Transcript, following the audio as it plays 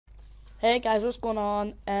Hey guys, what's going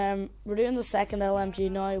on? We're doing the second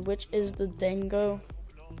LMG now, which is the Dingo.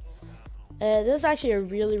 This is actually a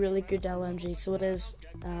really good LMG, so it is,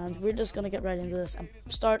 and we're just gonna get right into this and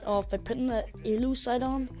start off by putting the ELU sight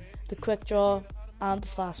on, the quick draw, and the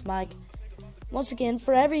fast mag. Once again,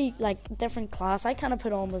 for every different class, I kind of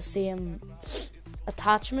put on the same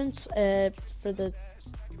attachments. I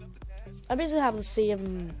basically have the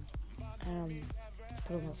same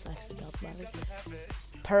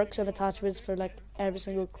perks and attachments for every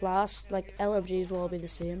single class. LMGs will all be the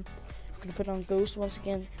same. We're going to put on Ghost once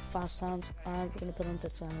again, fast hands, and we're going to put on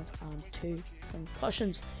Dit Silence and 2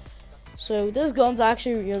 concussions. So this gun's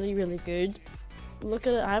actually really good. Look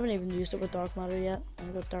at it, I haven't even used it with Dark Matter yet. I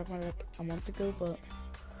got Dark Matter a month ago, but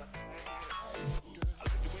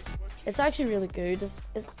it's actually really good.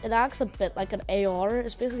 It acts a bit like an AR.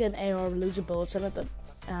 It's basically an AR with loads of bullets in it that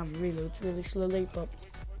reloads really slowly, but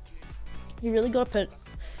you really gotta put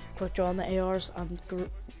quick draw on the ARs and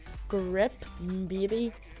grip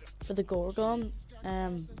maybe for the Gorgon,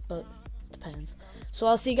 but depends. So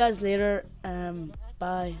I'll see you guys later.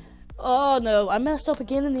 Bye. Oh no, I messed up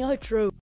again in the outro.